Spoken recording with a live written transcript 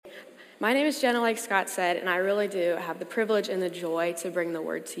My name is Jenna, like Scott said, and I really do have the privilege and the joy to bring the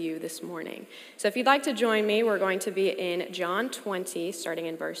word to you this morning. So if you'd like to join me, we're going to be in John 20, starting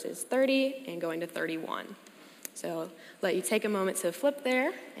in verses 30 and going to 31. So let you take a moment to flip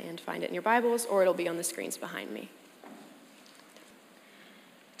there and find it in your Bibles, or it'll be on the screens behind me.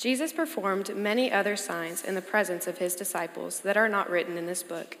 Jesus performed many other signs in the presence of his disciples that are not written in this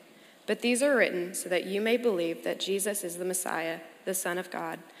book, but these are written so that you may believe that Jesus is the Messiah, the Son of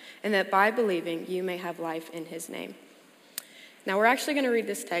God, and that by believing you may have life in his name. Now we're actually going to read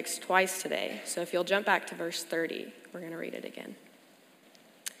this text twice today, so if you'll jump back to verse 30, we're going to read it again.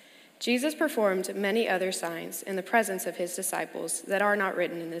 Jesus performed many other signs in the presence of his disciples that are not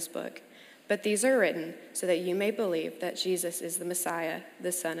written in this book, but these are written so that you may believe that Jesus is the Messiah,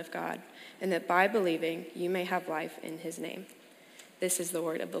 the Son of God, and that by believing you may have life in his name. This is the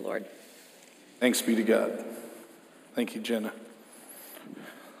word of the Lord. Thanks be to God. Thank you, Jenna.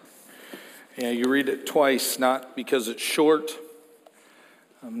 Yeah, you read it twice, not because it's short,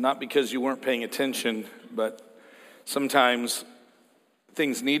 not because you weren't paying attention, but sometimes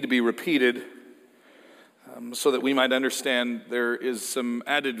things need to be repeated so that we might understand there is some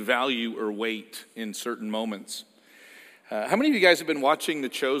added value or weight in certain moments. How many of you guys have been watching The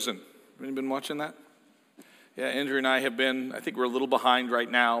Chosen? Have you been watching that? Yeah, Andrew and I have been. I think we're a little behind right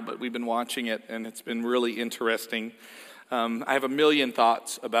now, but we've been watching it, and it's been really interesting. I have a million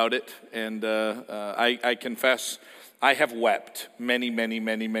thoughts about it, and I confess I have wept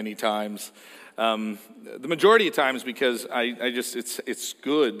many times. The majority of times because it's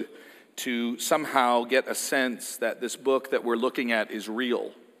good to somehow get a sense that this book that we're looking at is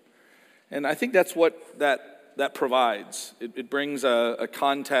real. And I think that's what that provides. It brings a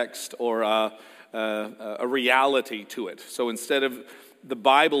context or a reality to it. So instead of the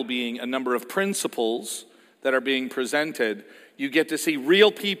Bible being a number of principles that are being presented, you get to see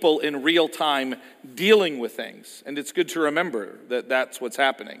real people in real time dealing with things. And it's good to remember that that's what's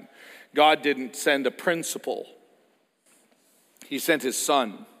happening. God didn't send a principle. He sent his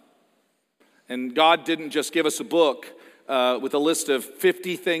son. And God didn't just give us a book with a list of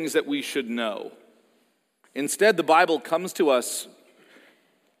 50 things that we should know. Instead, the Bible comes to us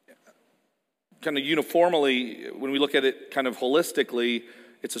kind of uniformly. When we look at it kind of holistically,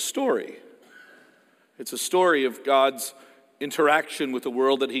 it's a story. It's a story of God's interaction with the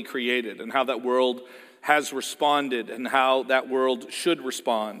world that he created and how that world has responded and how that world should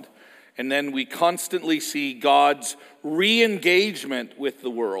respond. And then we constantly see God's re-engagement with the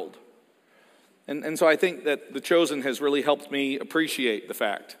world. And so I think that The Chosen has really helped me appreciate the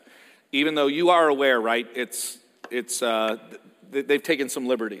fact, even though you are aware, right, they've taken some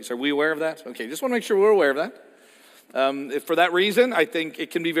liberties. Are we aware of that? Okay, just want to make sure we're aware of that. For that reason, I think it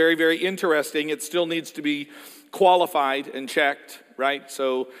can be very interesting. It still needs to be qualified and checked, right?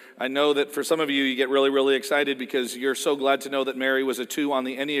 So I know that for some of you, you get really excited because you're so glad to know that Mary was a 2 on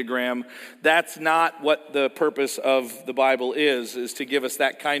the Enneagram. That's not what the purpose of the Bible is to give us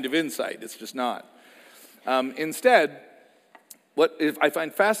that kind of insight. It's just not. Instead, what I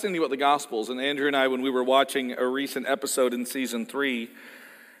find fascinating about the Gospels, and Andrew and I, when we were watching a recent episode in season 3,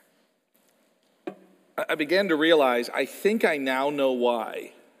 I began to realize, I think I now know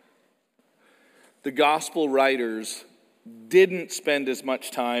why the gospel writers didn't spend as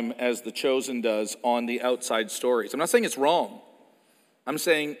much time as The Chosen does on the outside stories. I'm not saying it's wrong. I'm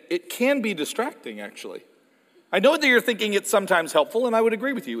saying it can be distracting, actually. I know that you're thinking it's sometimes helpful, and I would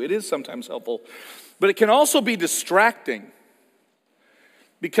agree with you. It is sometimes helpful. But it can also be distracting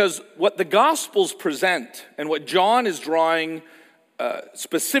because what the Gospels present and what John is drawing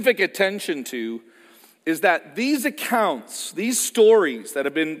specific attention to is that these accounts, these stories that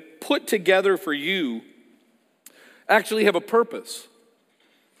have been put together for you actually have a purpose.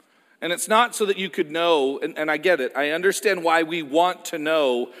 And it's not so that you could know, and I get it. I understand why we want to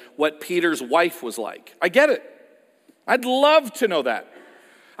know what Peter's wife was like. I get it. I'd love to know that.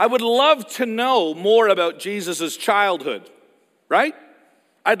 I would love to know more about Jesus' childhood, right?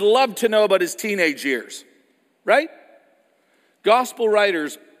 I'd love to know about his teenage years, right? Gospel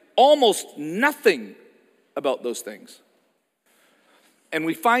writers, almost nothing about those things. And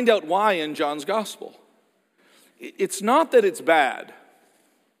we find out why in John's gospel. It's not that it's bad,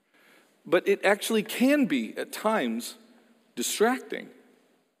 but it actually can be at times distracting.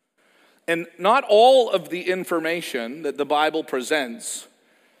 And not all of the information that the Bible presents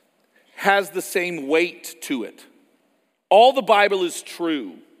has the same weight to it. All the Bible is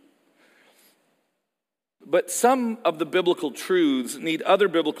true. But some of the biblical truths need other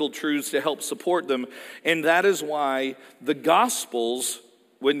biblical truths to help support them. And that is why the Gospels,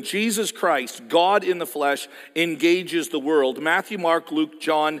 when Jesus Christ, God in the flesh, engages the world, Matthew, Mark, Luke,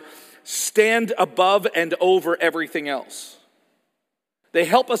 John, stand above and over everything else. They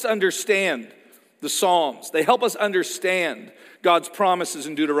help us understand the Psalms. They help us understand God's promises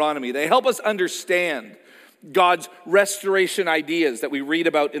in Deuteronomy. They help us understand God's restoration ideas that we read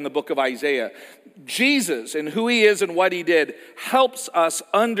about in the book of Isaiah. Jesus and who he is and what he did helps us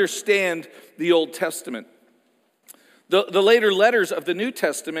understand the Old Testament. The later letters of the New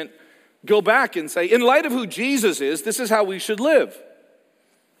Testament go back and say, in light of who Jesus is, this is how we should live.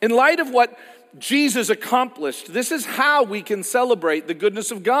 In light of what Jesus accomplished, this is how we can celebrate the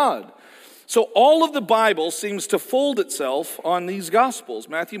goodness of God. So all of the Bible seems to fold itself on these Gospels,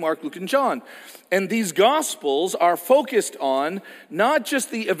 Matthew, Mark, Luke, and John. And these Gospels are focused on not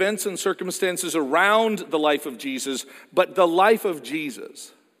just the events and circumstances around the life of Jesus, but the life of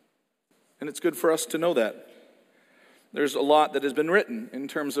Jesus. And it's good for us to know that. There's a lot that has been written in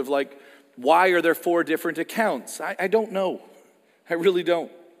terms of why are there 4 different accounts? I don't know. I really don't.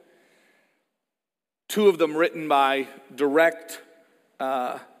 2 of them written by direct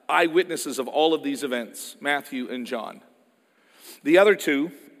eyewitnesses of all of these events, Matthew and John. The other 2,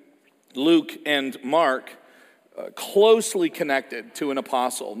 Luke and Mark, closely connected to an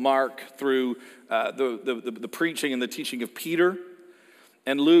apostle. Mark through the preaching and the teaching of Peter,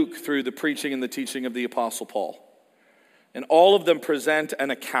 and Luke through the preaching and the teaching of the apostle Paul. And all of them present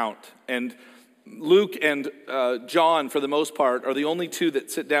an account. And Luke and John, for the most part, are the only 2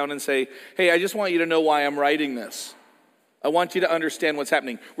 that sit down and say, hey, I just want you to know why I'm writing this. I want you to understand what's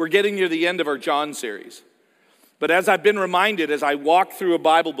happening. We're getting near the end of our John series. But as I've been reminded, as I walk through a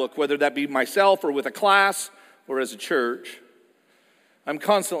Bible book, whether that be myself or with a class or as a church, I'm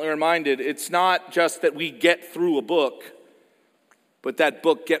constantly reminded it's not just that we get through a book, but that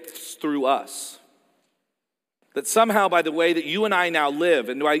book gets through us. That somehow by the way that you and I now live,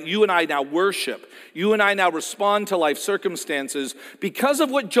 and you and I now worship, you and I now respond to life circumstances because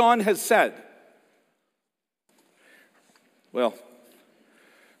of what John has said. Well,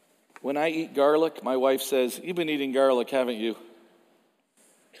 when I eat garlic, my wife says, you've been eating garlic, haven't you?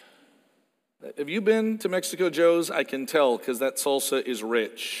 Have you been to Mexico Joe's? I can tell because that salsa is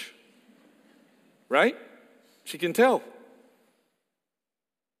rich. Right? She can tell.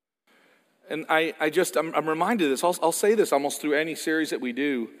 And I'm reminded of this. I'll say this almost through any series that we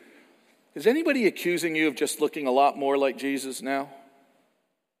do. Is anybody accusing you of just looking a lot more like Jesus now?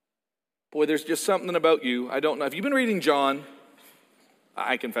 Boy, there's just something about you. I don't know. Have you been reading John?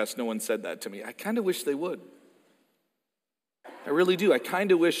 I confess no one said that to me. I kind of wish they would. I really do. I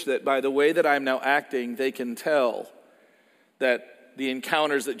kind of wish that by the way that I'm now acting, they can tell that the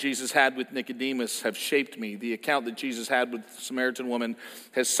encounters that Jesus had with Nicodemus have shaped me. The account that Jesus had with the Samaritan woman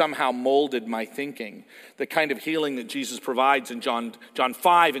has somehow molded my thinking. The kind of healing that Jesus provides in John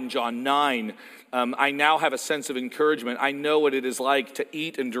 5 and John 9. I now have a sense of encouragement. I know what it is like to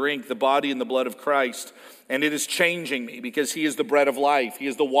eat and drink the body and the blood of Christ. And it is changing me because he is the bread of life. He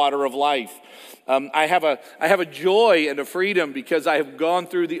is the water of life. I have a joy and a freedom because I have gone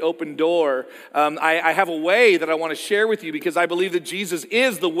through the open door. I have a way that I want to share with you because I believe that Jesus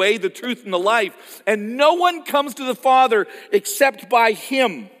is the way, the truth, and the life. And no one comes to the Father except by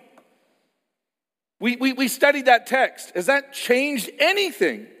him. We studied that text. Has that changed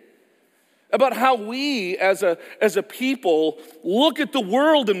anything about how we as a people look at the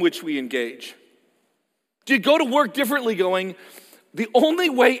world in which we engage? Do you go to work differently going, the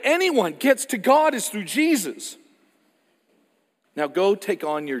only way anyone gets to God is through Jesus? Now go take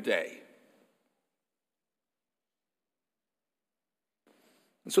on your day.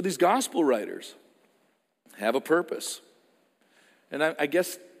 And so these gospel writers have a purpose. And I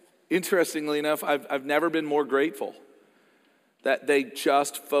guess, interestingly enough, I've never been more grateful that they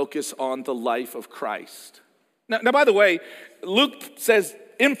just focus on the life of Christ. Now, by the way, Luke says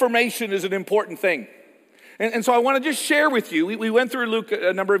information is an important thing. And so I want to just share with you, we went through Luke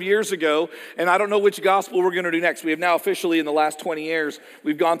a number of years ago, and I don't know which gospel we're going to do next. We have now officially, in the last 20 years,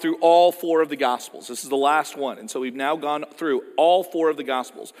 we've gone through all 4 of the gospels. This is the last one. And so we've now gone through all 4 of the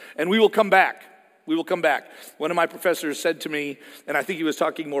gospels. And we will come back. We will come back. One of my professors said to me, and I think he was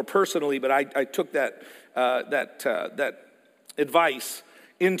talking more personally, but I took that advice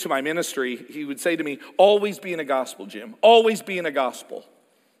into my ministry. He would say to me, always be in a gospel, Jim. Always be in a gospel.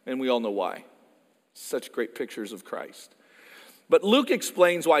 And we all know why. Such great pictures of Christ. But Luke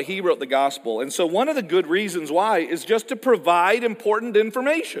explains why he wrote the gospel. And so one of the good reasons why is just to provide important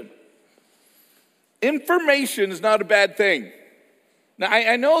information. Information is not a bad thing. Now,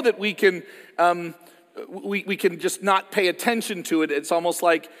 I know that we can we can just not pay attention to it. It's almost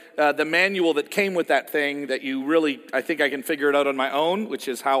like the manual that came with that thing that you really, I think I can figure it out on my own, which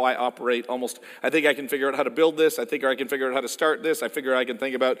is how I operate almost. I think I can figure out how to build this. I think I can figure out how to start this. I figure I can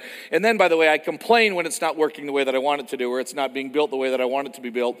think about. And then, by the way, I complain when it's not working the way that I want it to do, or it's not being built the way that I want it to be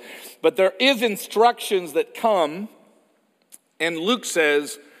built. But there is instructions that come, and Luke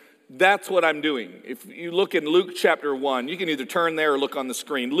says, that's what I'm doing. If you look in Luke chapter 1, you can either turn there or look on the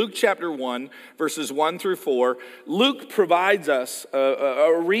screen. Luke chapter 1, verses 1 through 4, Luke provides us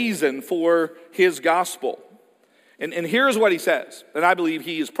a reason for his gospel. And here's what he says. And I believe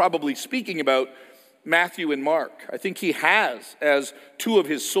he is probably speaking about Matthew and Mark. I think he has as two of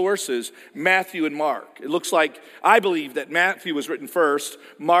his sources, Matthew and Mark. It looks like, I believe that Matthew was written first.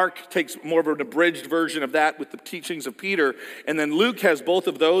 Mark takes more of an abridged version of that with the teachings of Peter. And then Luke has both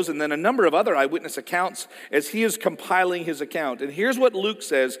of those and then a number of other eyewitness accounts as he is compiling his account. And here's what Luke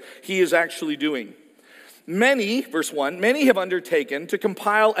says he is actually doing. Many, verse 1, many have undertaken to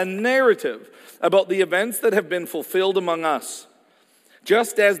compile a narrative about the events that have been fulfilled among us,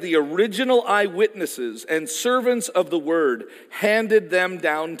 just as the original eyewitnesses and servants of the word handed them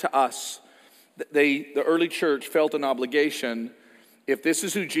down to us. The early church felt an obligation. If this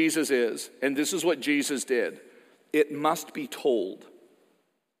is who Jesus is, and this is what Jesus did, it must be told.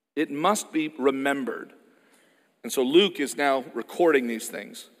 It must be remembered. And so Luke is now recording these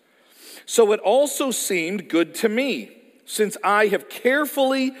things. So it also seemed good to me, since I have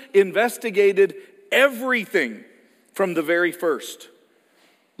carefully investigated everything from the very first.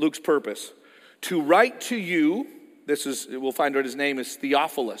 Luke's purpose, to write to you, we'll find out his name is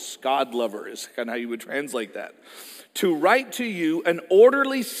Theophilus, God lover is kind of how you would translate that. To write to you an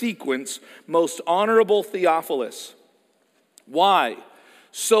orderly sequence, most honorable Theophilus. Why?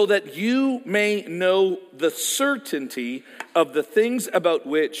 So that you may know the certainty of the things about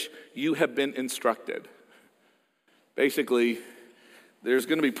which you have been instructed. Basically, there's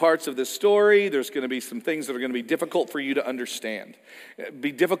going to be parts of this story, there's going to be some things that are going to be difficult for you to understand,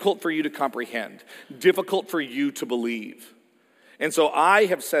 be difficult for you to comprehend, difficult for you to believe. And so I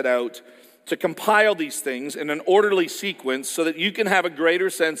have set out to compile these things in an orderly sequence so that you can have a greater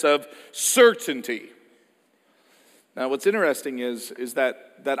sense of certainty. Now what's interesting is that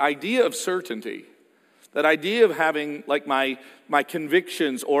idea of certainty, that idea of having like my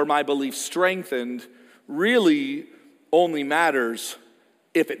convictions or my beliefs strengthened really only matters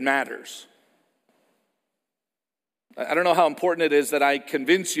if it matters. I don't know how important it is that I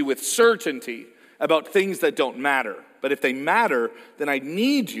convince you with certainty about things that don't matter. But if they matter, then I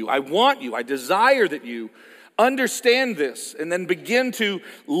need you, I want you, I desire that you understand this and then begin to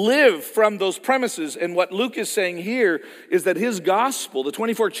live from those premises. And what Luke is saying here is that his gospel, the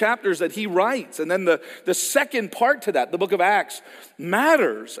 24 chapters that he writes, and then the second part to that, the book of Acts,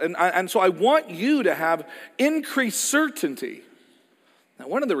 matters. And so I want you to have increased certainty. Now,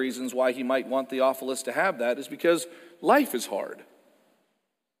 one of the reasons why he might want Theophilus to have that is because life is hard.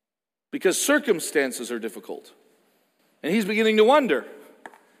 Because circumstances are difficult. And he's beginning to wonder,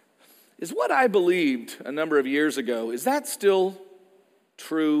 is what I believed a number of years ago, is that still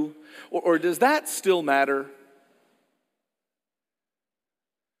true? Or does that still matter?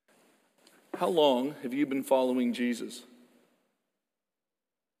 How long have you been following Jesus?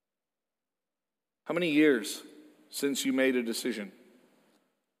 How many years since you made a decision?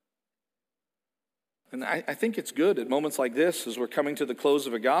 And I think it's good at moments like this, as we're coming to the close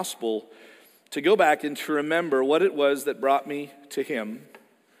of a gospel, to go back and to remember what it was that brought me to him,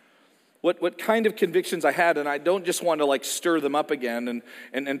 what kind of convictions I had, and I don't just want to like stir them up again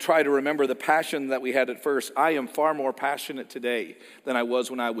and try to remember the passion that we had at first. I am far more passionate today than I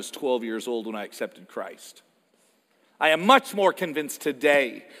was when I was 12 years old when I accepted Christ. I am much more convinced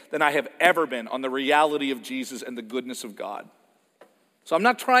today than I have ever been on the reality of Jesus and the goodness of God. So I'm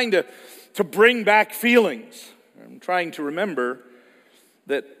not trying to bring back feelings. I'm trying to remember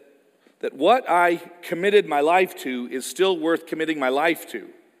that what I committed my life to is still worth committing my life to.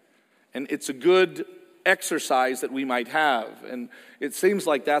 And it's a good exercise that we might have. And it seems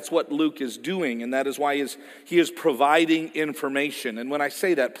like that's what Luke is doing, and that is why he is providing information. And when I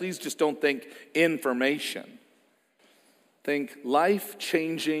say that, please just don't think information. Think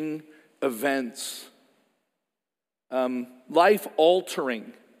life-changing events,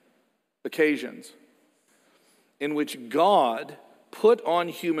 life-altering occasions in which God put on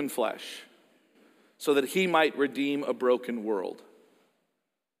human flesh so that he might redeem a broken world.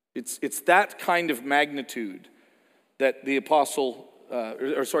 It's that kind of magnitude that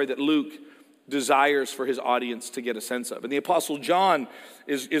that Luke desires for his audience to get a sense of. And the Apostle John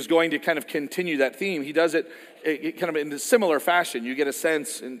is going to kind of continue that theme. He does it kind of in a similar fashion. You get a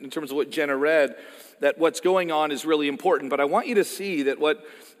sense in terms of what Jenna read, that what's going on is really important. But I want you to see that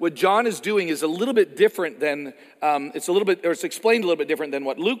what John is doing is a little bit different than, it's explained a little bit different than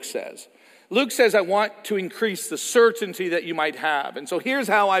what Luke says. Luke says, I want to increase the certainty that you might have. And so here's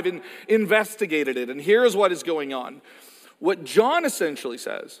how I've investigated it, and here's what is going on. What John essentially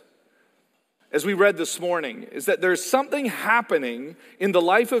says, as we read this morning, is that there's something happening in the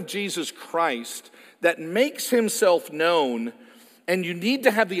life of Jesus Christ that makes himself known, and you need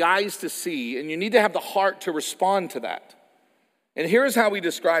to have the eyes to see, and you need to have the heart to respond to that. And here's how he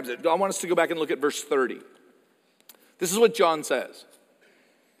describes it. I want us to go back and look at verse 30. This is what John says.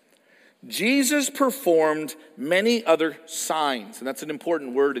 Jesus performed many other signs, and that's an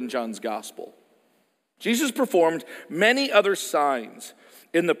important word in John's gospel. Jesus performed many other signs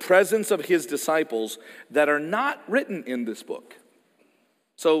in the presence of his disciples that are not written in this book.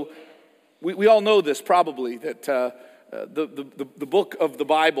 So we all know this probably, that the book of the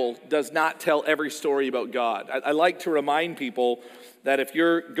Bible does not tell every story about God. I like to remind people that if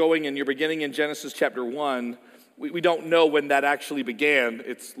you're going and you're beginning in Genesis chapter 1, we don't know when that actually began.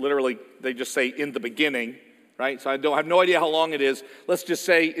 It's literally, they just say in the beginning, right? So I have no idea how long it is. Let's just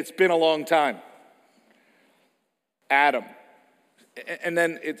say it's been a long time. Adam. And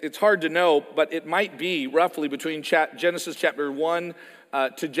then it's hard to know, but it might be roughly between Genesis chapter 1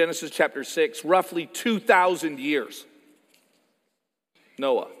 to Genesis chapter 6, roughly 2,000 years.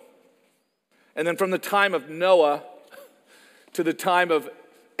 Noah. And then from the time of Noah to the time of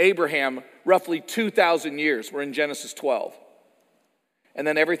Abraham, roughly 2,000 years. We're in Genesis 12. And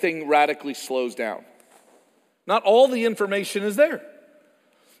then everything radically slows down. Not all the information is there.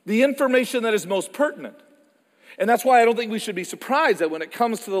 The information that is most pertinent. And that's why I don't think we should be surprised that when it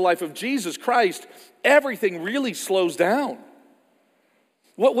comes to the life of Jesus Christ, everything really slows down.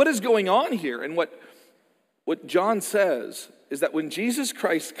 What is going on here? And what John says is that when Jesus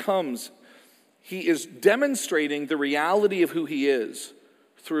Christ comes, he is demonstrating the reality of who he is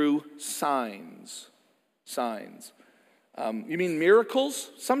through signs. Signs. You mean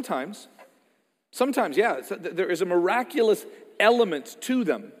miracles? Sometimes. Sometimes, yeah. There is a miraculous element to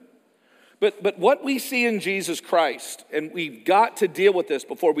them. But what we see in Jesus Christ, and we've got to deal with this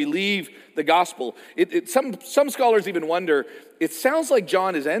before we leave the gospel, some scholars even wonder, it sounds like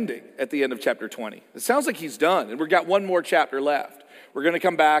John is ending at the end of chapter 20. It sounds like he's done, and we've got one more chapter left. We're going to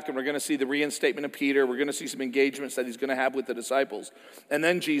come back, and we're going to see the reinstatement of Peter. We're going to see some engagements that he's going to have with the disciples. And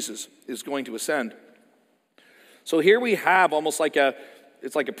then Jesus is going to ascend. So here we have almost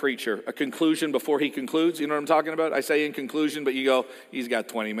it's like a preacher, a conclusion before he concludes. You know what I'm talking about? I say in conclusion, but you go, he's got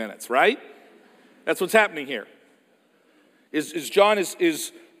 20 minutes, right? That's what's happening here. John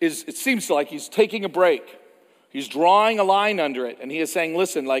it seems like he's taking a break. He's drawing a line under it, and he is saying,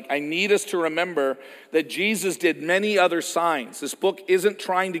 listen, I need us to remember that Jesus did many other signs. This book isn't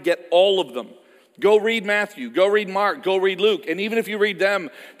trying to get all of them. Go read Matthew, go read Mark, go read Luke, and even if you read them,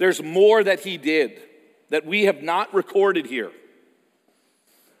 there's more that he did that we have not recorded here.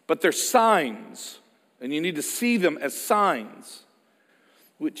 But they're signs, and you need to see them as signs,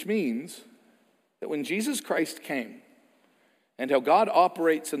 which means that when Jesus Christ came and how God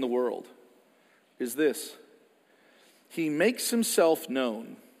operates in the world is this. He makes himself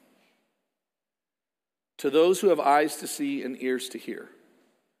known to those who have eyes to see and ears to hear.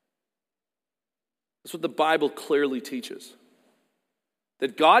 That's what the Bible clearly teaches.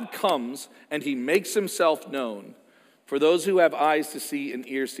 That God comes and he makes himself known for those who have eyes to see and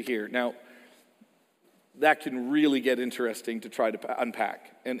ears to hear. Now, that can really get interesting to try to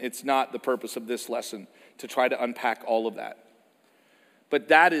unpack. And it's not the purpose of this lesson to try to unpack all of that. But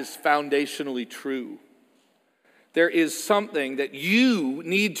that is foundationally true. There is something that you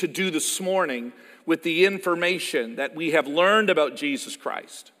need to do this morning with the information that we have learned about Jesus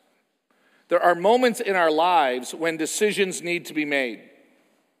Christ. There are moments in our lives when decisions need to be made.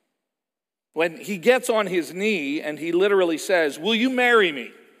 When he gets on his knee and he literally says, will you marry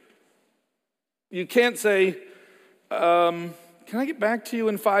me? You can't say, can I get back to you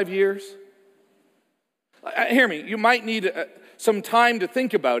in 5 years? Hear me, you might need some time to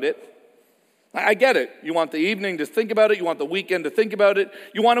think about it. I get it. You want the evening to think about it. You want the weekend to think about it.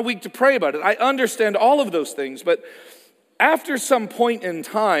 You want a week to pray about it. I understand all of those things, but after some point in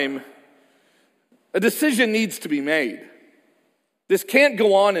time, a decision needs to be made. This can't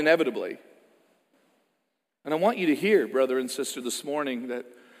go on inevitably. And I want you to hear, brother and sister, this morning that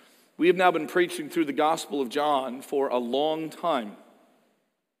we have now been preaching through the Gospel of John for a long time.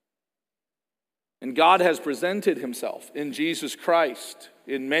 And God has presented himself in Jesus Christ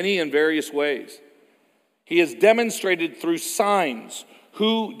in many and various ways. He has demonstrated through signs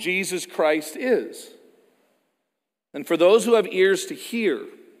who Jesus Christ is. And for those who have ears to hear,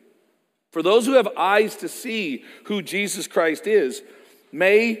 for those who have eyes to see who Jesus Christ is,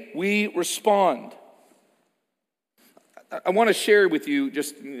 may we respond. I want to share with you,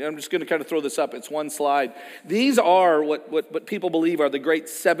 I'm just going to kind of throw this up. It's one slide. These are what people believe are the great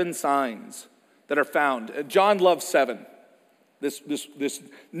 7 signs that are found. John loves 7, this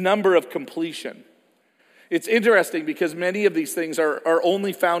number of completion. It's interesting because many of these things are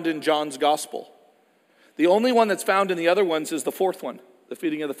only found in John's gospel. The only one that's found in the other ones is the 4th one, the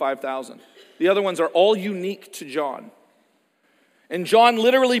feeding of the 5,000. The other ones are all unique to John. And John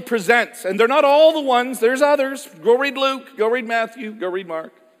literally presents, and they're not all the ones, there's others. Go read Luke, go read Matthew, go read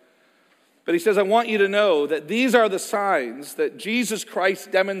Mark. But he says, I want you to know that these are the signs that Jesus Christ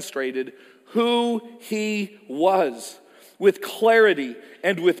demonstrated who he was, with clarity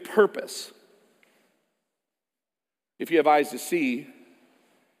and with purpose. If you have eyes to see,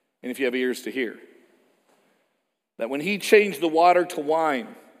 and if you have ears to hear. That when he changed the water to wine,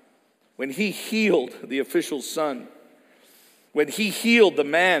 when he healed the official's son, when he healed the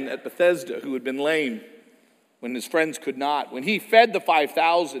man at Bethesda who had been lame, when his friends could not, when he fed the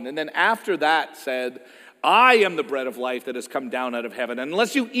 5,000, and then after that said, I am the bread of life that has come down out of heaven. And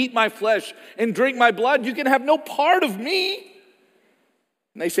unless you eat my flesh and drink my blood, you can have no part of me.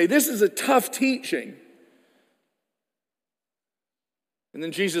 And they say, this is a tough teaching. And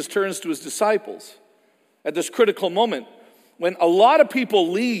then Jesus turns to his disciples at this critical moment when a lot of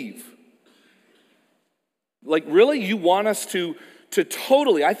people leave. Like, really? You want us to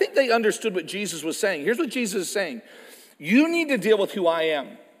totally... I think they understood what Jesus was saying. Here's what Jesus is saying. You need to deal with who I am.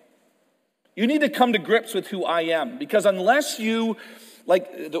 You need to come to grips with who I am. Because unless you...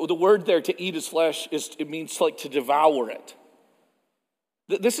 Like, the word there, to eat his flesh, it means like to devour it.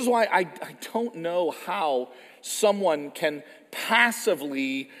 This is why I don't know how someone can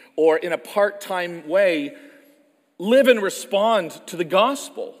passively or in a part-time way live and respond to the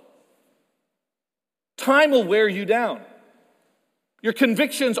gospel. Time will wear you down. Your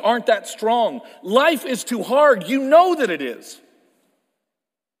convictions aren't that strong. Life is too hard. You know that it is.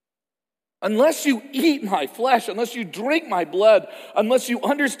 Unless you eat my flesh, unless you drink my blood, unless you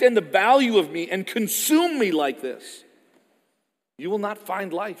understand the value of me and consume me like this, you will not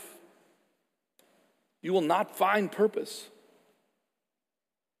find life. You will not find purpose.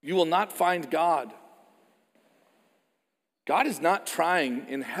 You will not find God. God is not trying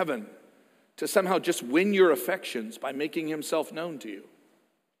in heaven to somehow just win your affections by making himself known to you.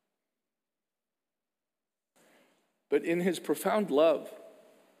 But in his profound love,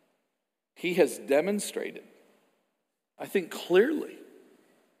 he has demonstrated, I think clearly,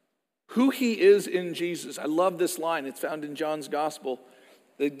 who he is in Jesus. I love this line. It's found in John's gospel.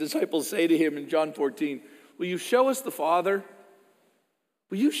 The disciples say to him in John 14, will you show us the Father?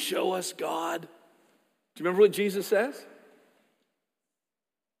 Will you show us God? Do you remember what Jesus says?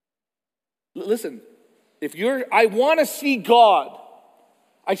 Listen, I want to see God.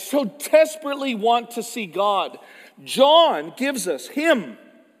 I so desperately want to see God. John gives us him.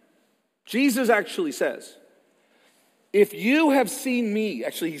 Jesus actually says, if you have seen me,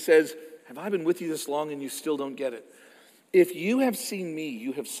 actually he says, have I been with you this long and you still don't get it? If you have seen me,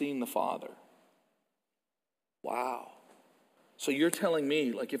 you have seen the Father. Wow. So you're telling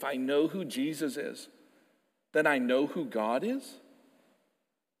me, like, if I know who Jesus is, then I know who God is?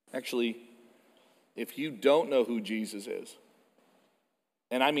 Actually, if you don't know who Jesus is,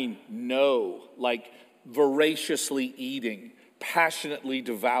 and I mean know, like voraciously eating, passionately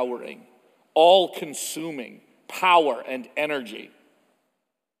devouring, all-consuming power and energy,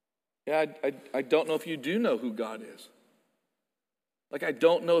 yeah, I don't know if you do know who God is. Like, I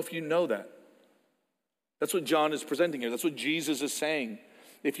don't know if you know that. That's what John is presenting here. That's what Jesus is saying.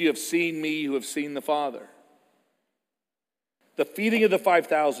 If you have seen me, you have seen the Father. The feeding of the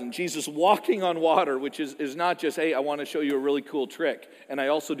 5,000, Jesus walking on water, which is not just, hey, I want to show you a really cool trick, and I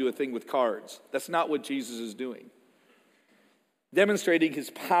also do a thing with cards. That's not what Jesus is doing. Demonstrating his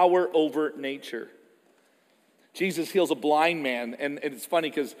power over nature. Jesus heals a blind man, and it's funny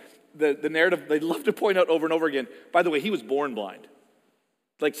because the narrative, they love to point out over and over again, by the way, he was born blind.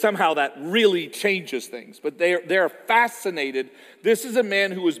 Like somehow that really changes things. But they're fascinated. This is a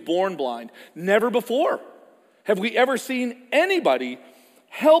man who was born blind. Never before have we ever seen anybody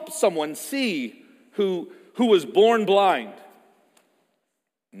help someone see who was born blind.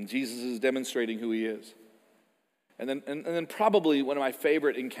 And Jesus is demonstrating who he is. And then probably one of my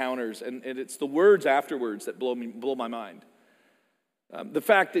favorite encounters, and it's the words afterwards that blow my mind. The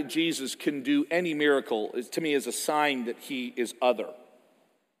fact that Jesus can do any miracle to me is a sign that he is other.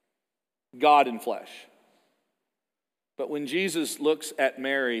 God in flesh. But when Jesus looks at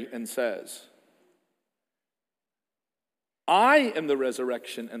Mary and says, I am the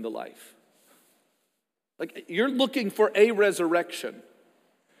resurrection and the life. Like, you're looking for a resurrection.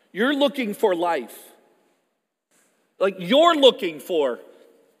 You're looking for life. Like, you're looking for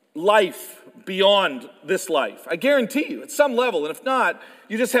life beyond this life. I guarantee you, at some level. And if not,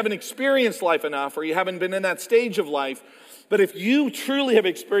 you just haven't experienced life enough, or you haven't been in that stage of life. But if you truly have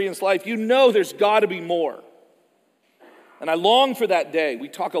experienced life, you know there's got to be more. And I long for that day. We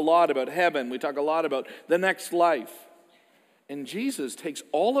talk a lot about heaven. We talk a lot about the next life. And Jesus takes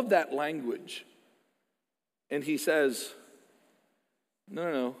all of that language and he says,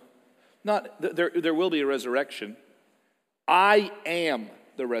 no. Not there will be a resurrection. I am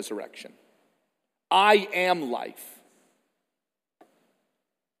the resurrection. I am life.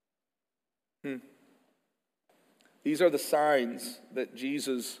 These are the signs that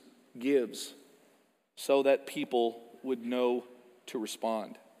Jesus gives so that people would know to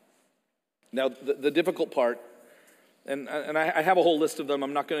respond. Now, the difficult part, and I have a whole list of them.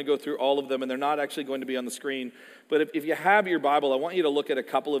 I'm not going to go through all of them, and they're not actually going to be on the screen. But if you have your Bible, I want you to look at a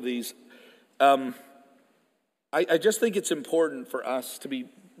couple of these. I just think it's important for us to be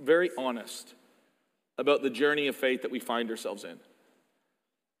very honest about the journey of faith that we find ourselves in.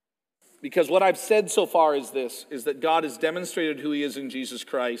 Because what I've said so far is this, is that God has demonstrated who he is in Jesus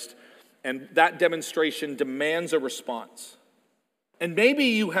Christ, and that demonstration demands a response. And maybe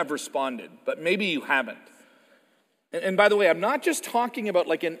you have responded, but maybe you haven't. And by the way, I'm not just talking about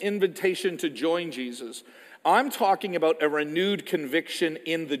like an invitation to join Jesus. I'm talking about a renewed conviction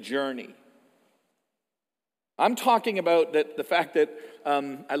in the journey. I'm talking about the fact that,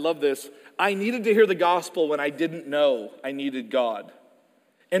 I love this, I needed to hear the gospel when I didn't know I needed God.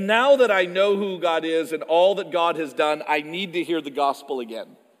 And now that I know who God is and all that God has done, I need to hear the gospel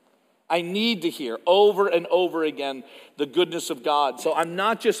again. I need to hear over and over again the goodness of God. So I'm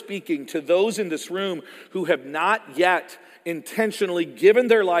not just speaking to those in this room who have not yet intentionally given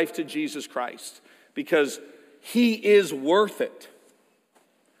their life to Jesus Christ, because he is worth it.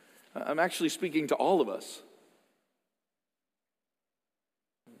 I'm actually speaking to all of us.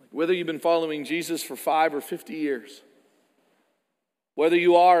 Whether you've been following Jesus for 5 or 50 years, whether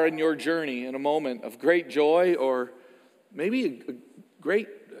you are in your journey in a moment of great joy or maybe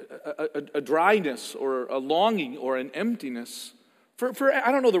a dryness or a longing or an emptiness for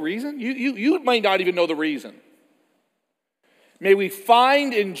I don't know the reason. You might not even know the reason. May we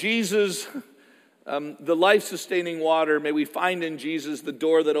find in Jesus the life-sustaining water. May we find in Jesus the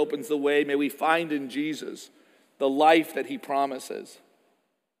door that opens the way. May we find in Jesus the life that he promises.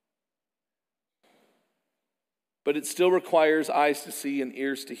 But it still requires eyes to see and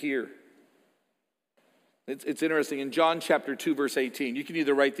ears to hear. It's interesting. In John chapter 2, verse 18, you can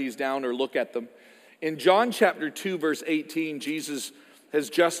either write these down or look at them. In John chapter 2, verse 18, Jesus has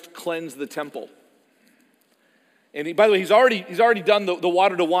just cleansed the temple. And by the way, he's already done the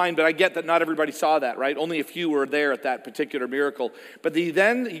water to wine, but I get that not everybody saw that, right? Only a few were there at that particular miracle. But he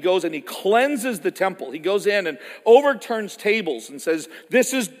goes and he cleanses the temple. He goes in and overturns tables and says,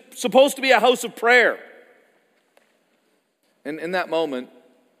 this is supposed to be a house of prayer. And in that moment,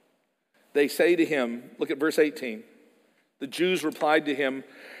 they say to him, look at verse 18. The Jews replied to him,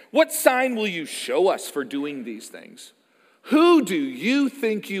 what sign will you show us for doing these things? Who do you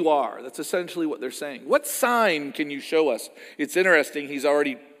think you are? That's essentially what they're saying. What sign can you show us? It's interesting, he's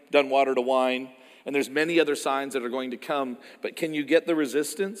already done water to wine, and there's many other signs that are going to come, but can you get the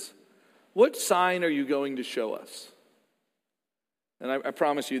resistance? What sign are you going to show us? And I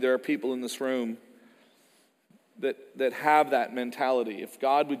promise you, there are people in this room that have that mentality. If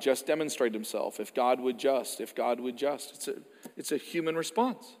God would just demonstrate himself, if God would just. It's a human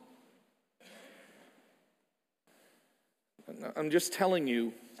response. I'm just telling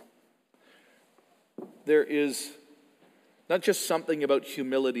you, there is not just something about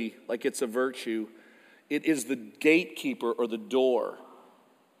humility like it's a virtue. It is the gatekeeper or the door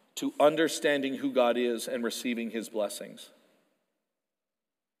to understanding who God is and receiving his blessings.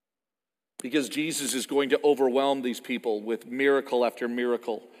 Because Jesus is going to overwhelm these people with miracle after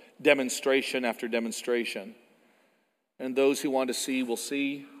miracle, demonstration after demonstration. And those who want to see will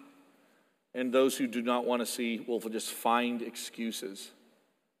see, and those who do not want to see will just find excuses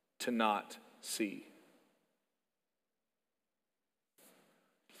to not see.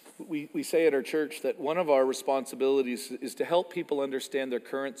 We say at our church that one of our responsibilities is to help people understand their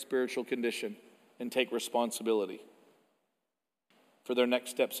current spiritual condition and take responsibility for their next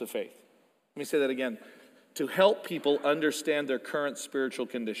steps of faith. Let me say that again. To help people understand their current spiritual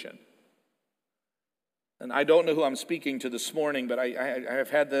condition. And I don't know who I'm speaking to this morning, but I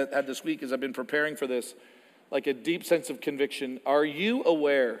have had this week as I've been preparing for this, like a deep sense of conviction. Are you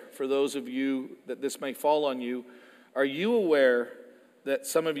aware, for those of you that this may fall on you, are you aware that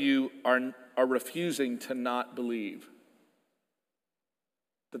some of you are refusing to not believe?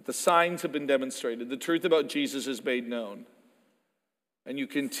 That the signs have been demonstrated, the truth about Jesus is made known, and you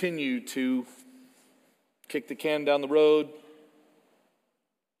continue to kick the can down the road.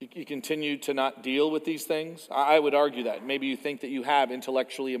 You continue to not deal with these things. I would argue that. Maybe you think that you have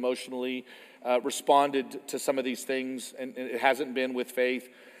intellectually, emotionally responded to some of these things, and it hasn't been with faith.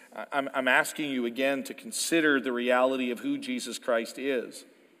 I'm asking you again to consider the reality of who Jesus Christ is.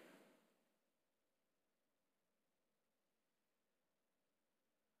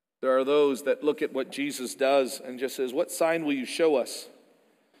 There are those that look at what Jesus does and just says, what sign will you show us?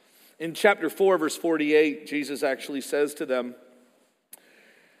 In chapter 4, verse 48, Jesus actually says to them,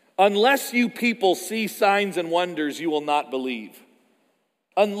 unless you people see signs and wonders, you will not believe.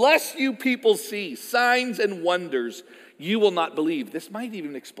 Unless you people see signs and wonders, you will not believe. This might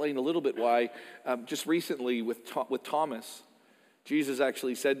even explain a little bit why just recently with Thomas, Jesus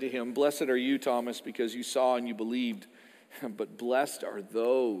actually said to him, blessed are you, Thomas, because you saw and you believed. But blessed are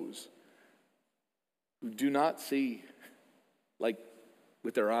those who do not see, like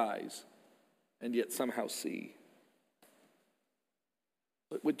with their eyes, and yet somehow see.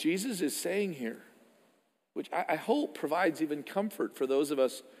 But what Jesus is saying here, which I hope provides even comfort for those of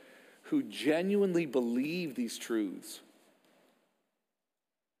us who genuinely believe these truths.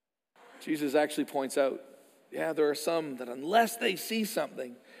 Jesus actually points out, there are some that unless they see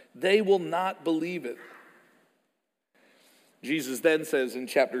something, they will not believe it. Jesus then says in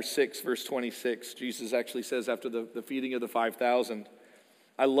chapter 6, verse 26, Jesus actually says after the feeding of the 5,000,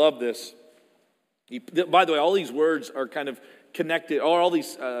 I love this. By the way, all these words are kind of connected, or all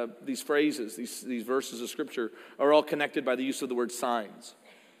these phrases, these verses of Scripture are all connected by the use of the word signs.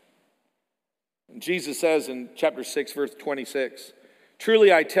 And Jesus says in chapter 6, verse 26,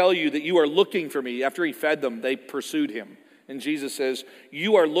 truly I tell you that you are looking for me. After he fed them, they pursued him. And Jesus says,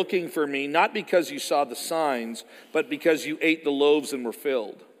 you are looking for me not because you saw the signs, but because you ate the loaves and were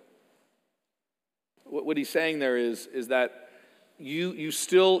filled. What he's saying there is that you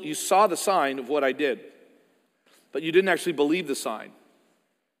saw the sign of what I did, but you didn't actually believe the sign.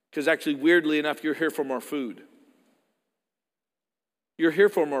 Because actually, weirdly enough, you're here for more food. You're here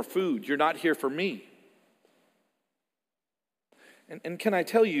for more food. You're not here for me. And can I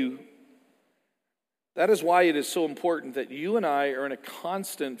tell you, that is why it is so important that you and I are in a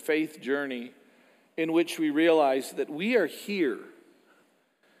constant faith journey in which we realize that we are here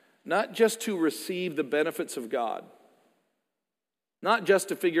not just to receive the benefits of God, not just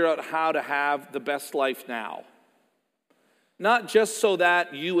to figure out how to have the best life now, not just so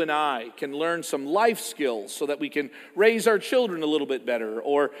that you and I can learn some life skills so that we can raise our children a little bit better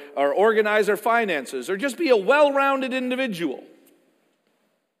or organize our finances or just be a well-rounded individual.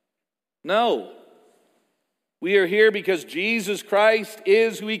 No. We are here because Jesus Christ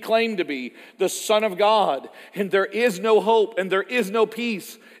is who he claimed to be, the Son of God. And there is no hope and there is no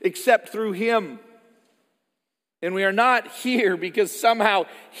peace except through him. And we are not here because somehow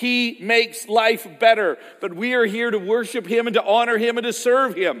he makes life better, but we are here to worship him and to honor him and to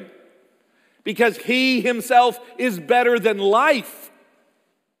serve him because he himself is better than life.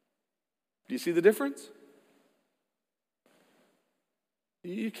 Do you see the difference?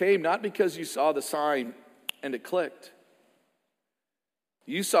 You came not because you saw the sign and it clicked.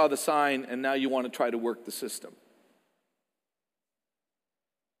 You saw the sign and now you want to try to work the system.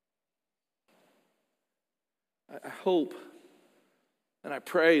 I hope and I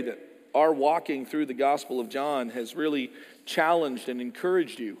pray that our walking through the Gospel of John has really challenged and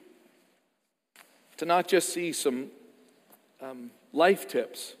encouraged you to not just see some life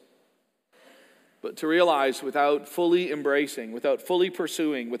tips, but to realize without fully embracing, without fully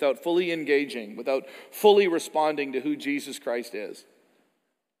pursuing, without fully engaging, without fully responding to who Jesus Christ is,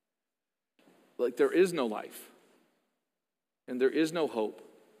 like there is no life, and there is no hope,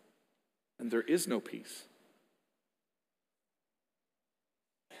 and there is no peace.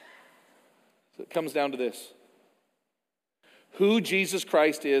 So it comes down to this. Who Jesus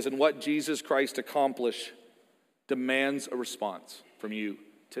Christ is and what Jesus Christ accomplished demands a response from you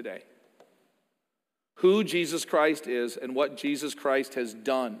today. Who Jesus Christ is and what Jesus Christ has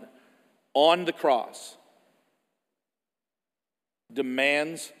done on the cross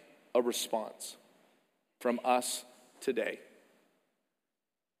demands a response from us today.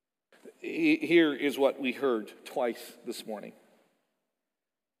 Here is what we heard twice this morning.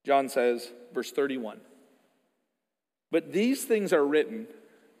 John says, verse 31, but these things are written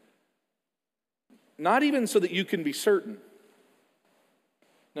not even so that you can be certain.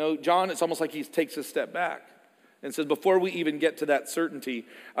 No, John, it's almost like he takes a step back and says, before we even get to that certainty,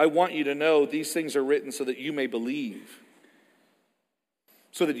 I want you to know these things are written so that you may believe,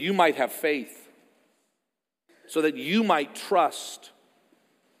 so that you might have faith, so that you might trust,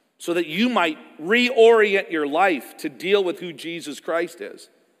 so that you might reorient your life to deal with who Jesus Christ is.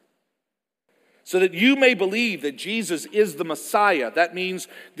 So that you may believe that Jesus is the Messiah. That means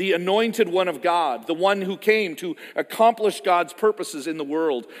the anointed one of God, the one who came to accomplish God's purposes in the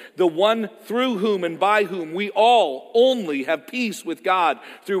world, the one through whom and by whom we all only have peace with God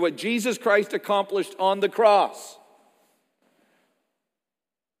through what Jesus Christ accomplished on the cross.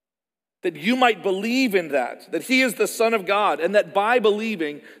 That you might believe in that he is the Son of God, and that by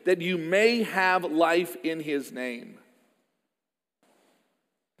believing that you may have life in his name.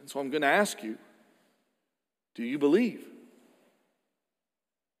 And so I'm going to ask you, do you believe?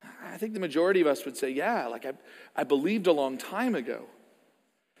 I think the majority of us would say, yeah, like I believed a long time ago.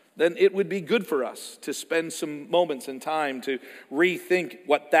 Then it would be good for us to spend some moments in time to rethink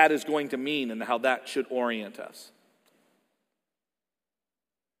what that is going to mean and how that should orient us.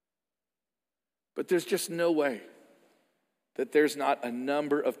 But there's just no way that there's not a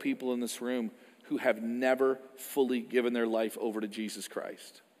number of people in this room who have never fully given their life over to Jesus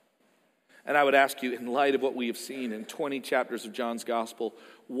Christ. And I would ask you, in light of what we have seen in 20 chapters of John's Gospel,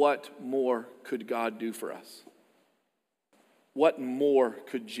 what more could God do for us? What more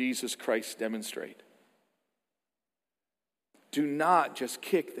could Jesus Christ demonstrate? Do not just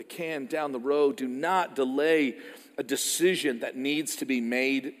kick the can down the road. Do not delay a decision that needs to be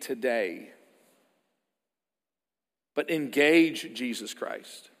made today. But engage Jesus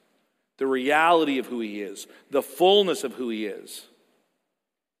Christ, the reality of who he is, the fullness of who he is,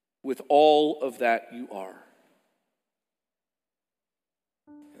 with all of that you are.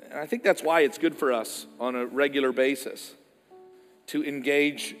 And I think that's why it's good for us on a regular basis to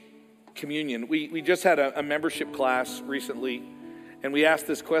engage communion. We just had a membership class recently, and we asked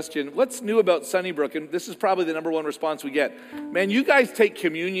this question, what's new about Sunnybrook? And this is probably the number one response we get. Man, you guys take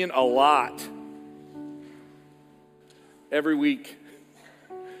communion a lot. Every week.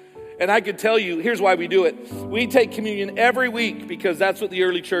 And I could tell you, here's why we do it. We take communion every week because that's what the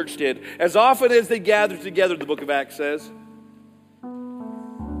early church did. As often as they gathered together, the book of Acts says.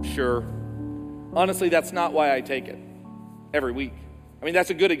 Sure. Honestly, that's not why I take it every week. I mean, that's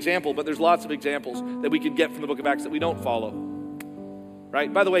a good example, but there's lots of examples that we could get from the book of Acts that we don't follow.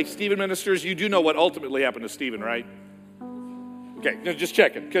 Right? By the way, Stephen ministers, you do know what ultimately happened to Stephen, right? Okay, just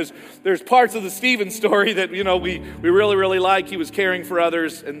checking, because there's parts of the Stephen story that, we really, really like. He was caring for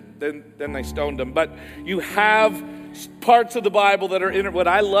others, and then they stoned him. But you have parts of the Bible that are in it. What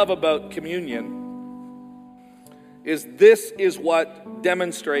I love about communion is this is what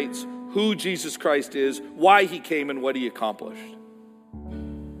demonstrates who Jesus Christ is, why he came, and what he accomplished.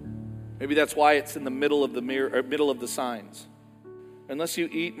 Maybe that's why it's in the middle of the signs. Unless you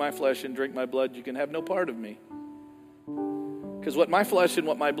eat my flesh and drink my blood, you can have no part of me. Because what my flesh and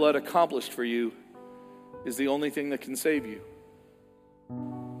what my blood accomplished for you is the only thing that can save you.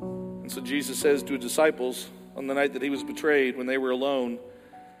 And so Jesus says to his disciples on the night that he was betrayed, when they were alone,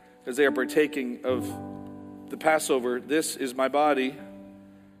 as they are partaking of the Passover, this is my body.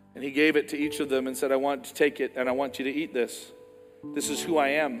 And he gave it to each of them and said, I want to take it and I want you to eat this. This is who I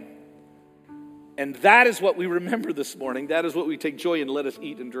am. And that is what we remember this morning. That is what we take joy in. Let us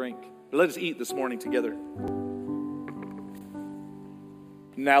eat and drink. Let us eat this morning together.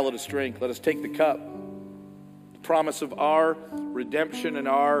 Now let us drink. Let us take the cup. The promise of our redemption and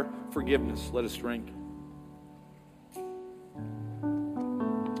our forgiveness. Let us drink.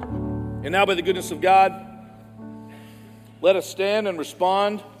 And now by the goodness of God, let us stand and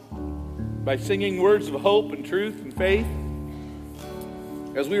respond by singing words of hope and truth and faith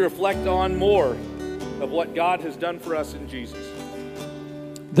as we reflect on more of what God has done for us in Jesus.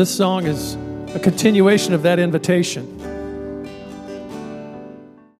 This song is a continuation of that invitation.